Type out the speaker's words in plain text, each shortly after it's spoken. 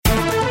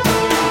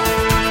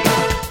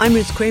I'm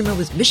Ruth Kramer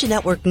with Mission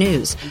Network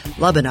News.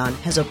 Lebanon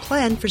has a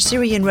plan for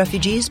Syrian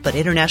refugees, but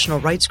international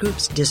rights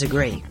groups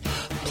disagree.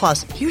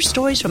 Plus, here's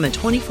stories from a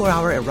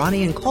 24-hour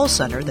Iranian call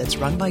center that's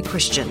run by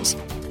Christians.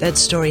 That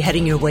story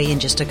heading your way in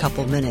just a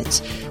couple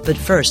minutes. But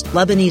first,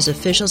 Lebanese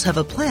officials have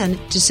a plan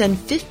to send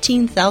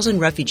 15,000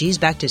 refugees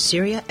back to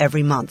Syria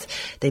every month.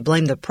 They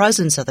blame the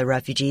presence of the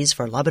refugees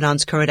for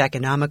Lebanon's current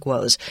economic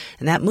woes,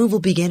 and that move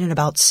will begin in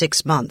about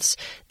 6 months.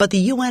 But the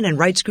UN and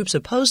rights groups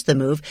oppose the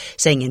move,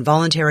 saying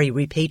involuntary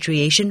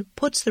repatriation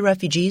puts the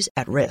refugees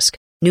at risk.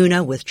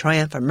 Nuna with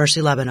Triumph and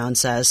Mercy Lebanon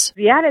says,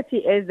 reality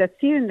is that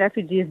Syrian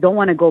refugees don't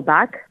want to go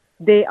back.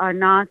 They are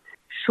not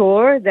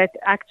sure that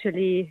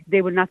actually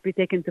they will not be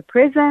taken to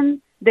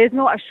prison. There's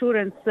no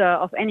assurance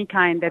of any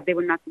kind that they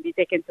will not be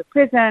taken to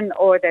prison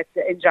or that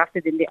they're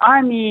drafted in the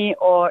army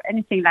or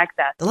anything like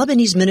that. The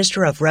Lebanese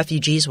Minister of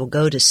Refugees will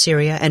go to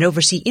Syria and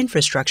oversee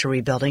infrastructure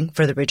rebuilding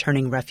for the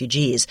returning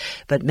refugees.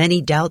 But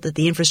many doubt that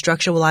the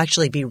infrastructure will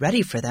actually be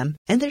ready for them,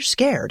 and they're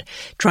scared.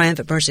 Triumph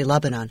at Mercy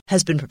Lebanon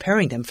has been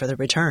preparing them for the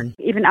return.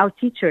 Even our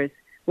teachers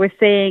were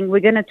saying, we're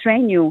going to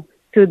train you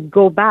to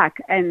go back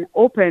and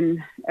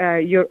open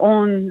your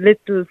own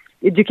little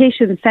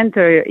education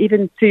center,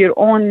 even to your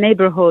own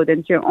neighborhood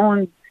and to your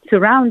own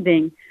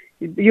surrounding.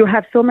 You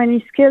have so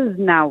many skills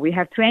now. We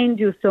have trained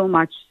you so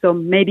much. So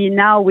maybe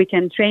now we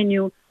can train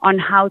you on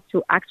how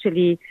to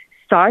actually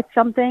start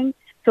something.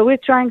 So we're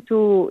trying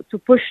to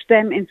push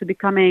them into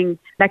becoming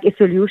like a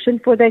solution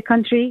for their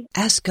country.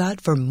 Ask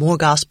God for more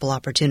gospel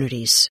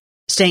opportunities.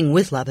 Staying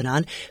with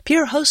Lebanon,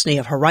 Pierre Hosny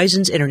of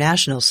Horizons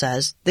International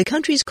says the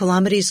country's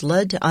calamities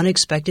led to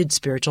unexpected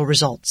spiritual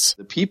results.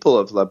 The people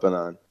of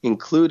Lebanon,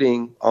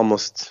 including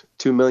almost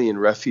 2 million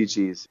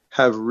refugees,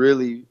 have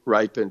really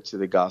ripened to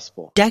the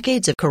gospel.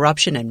 Decades of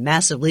corruption and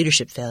massive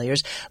leadership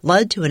failures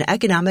led to an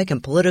economic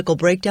and political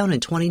breakdown in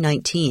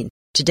 2019.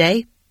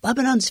 Today,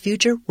 Lebanon's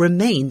future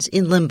remains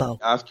in limbo.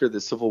 After the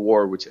Civil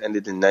War, which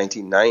ended in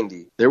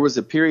 1990, there was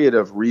a period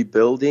of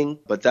rebuilding,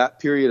 but that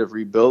period of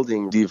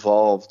rebuilding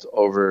devolved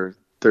over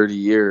 30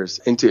 years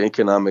into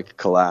economic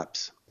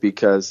collapse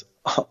because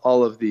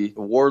all of the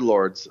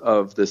warlords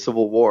of the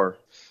Civil War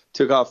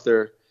took off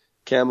their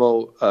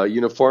camo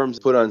uniforms,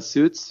 put on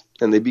suits,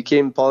 and they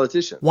became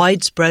politicians.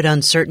 Widespread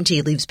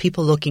uncertainty leaves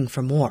people looking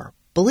for more.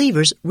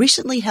 Believers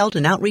recently held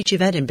an outreach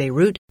event in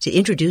Beirut to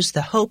introduce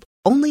the hope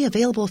only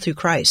available through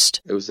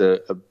Christ. It was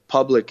a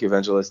public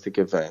evangelistic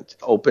event,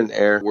 open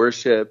air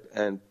worship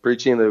and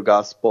preaching the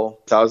gospel.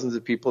 Thousands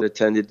of people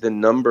attended. The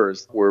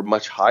numbers were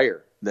much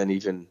higher than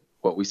even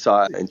what we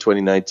saw in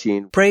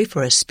 2019. Pray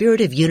for a spirit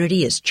of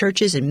unity as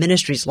churches and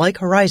ministries like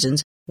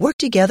Horizons work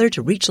together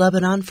to reach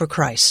Lebanon for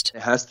Christ.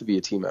 It has to be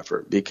a team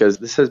effort because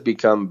this has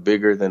become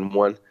bigger than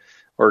one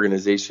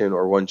organization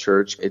or one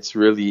church. It's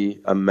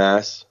really a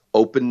mass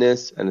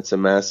openness and it's a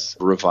mass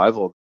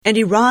revival. And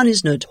Iran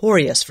is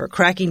notorious for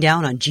cracking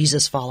down on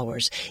Jesus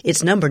followers.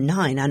 It's number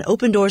 9 on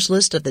Open Doors'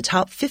 list of the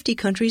top 50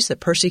 countries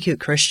that persecute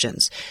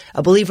Christians.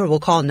 A believer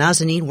we'll call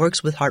Nazanin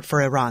works with Heart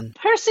for Iran.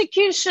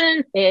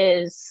 Persecution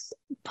is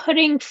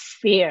putting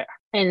fear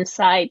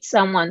inside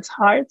someone's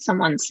heart,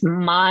 someone's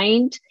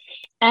mind,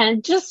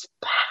 and just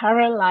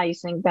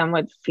paralyzing them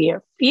with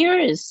fear. Fear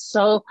is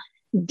so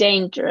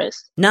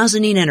dangerous.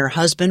 Nazanin and her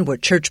husband were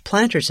church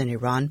planters in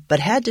Iran, but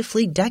had to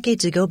flee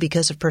decades ago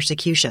because of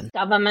persecution.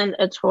 Government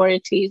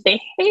authorities, they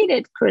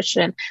hated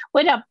Christians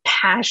with a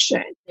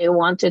passion. They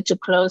wanted to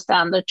close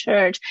down the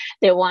church.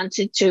 They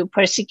wanted to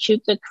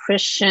persecute the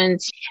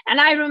Christians. And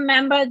I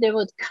remember they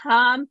would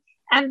come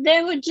and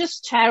they would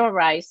just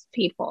terrorize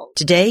people.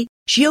 Today,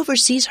 she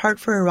oversees Heart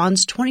for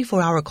Iran's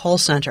 24-hour call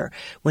center.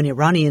 When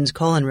Iranians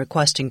call in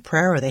requesting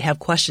prayer or they have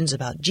questions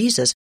about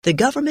Jesus, the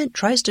government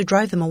tries to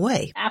drive them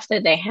away.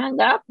 After they hang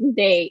up,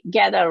 they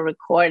get a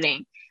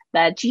recording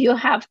that you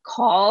have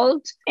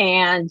called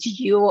and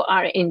you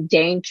are in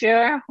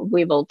danger.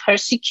 We will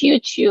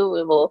persecute you.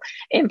 We will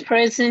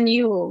imprison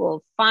you. We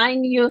will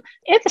fine you.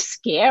 It's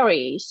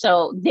scary.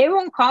 So they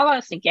won't call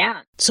us again.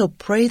 So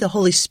pray the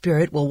Holy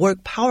Spirit will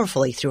work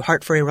powerfully through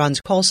Heart for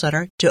Iran's call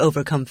center to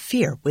overcome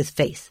fear with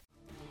faith.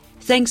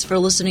 Thanks for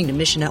listening to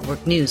Mission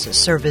Network News, a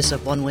service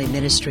of One Way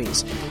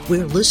Ministries.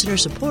 We're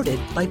listener-supported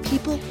by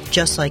people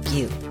just like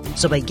you.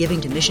 So by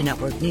giving to Mission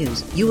Network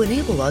News, you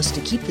enable us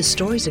to keep the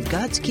stories of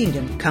God's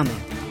kingdom coming.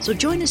 So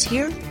join us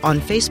here on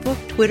Facebook,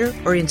 Twitter,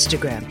 or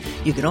Instagram.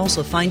 You can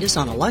also find us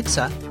on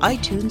Alexa,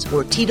 iTunes,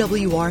 or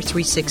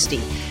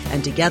TWR360.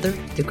 And together,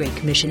 the Great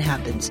Commission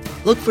happens.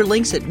 Look for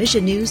links at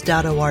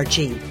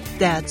missionnews.org.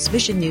 That's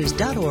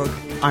missionnews.org.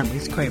 I'm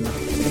Ruth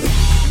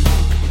Kramer.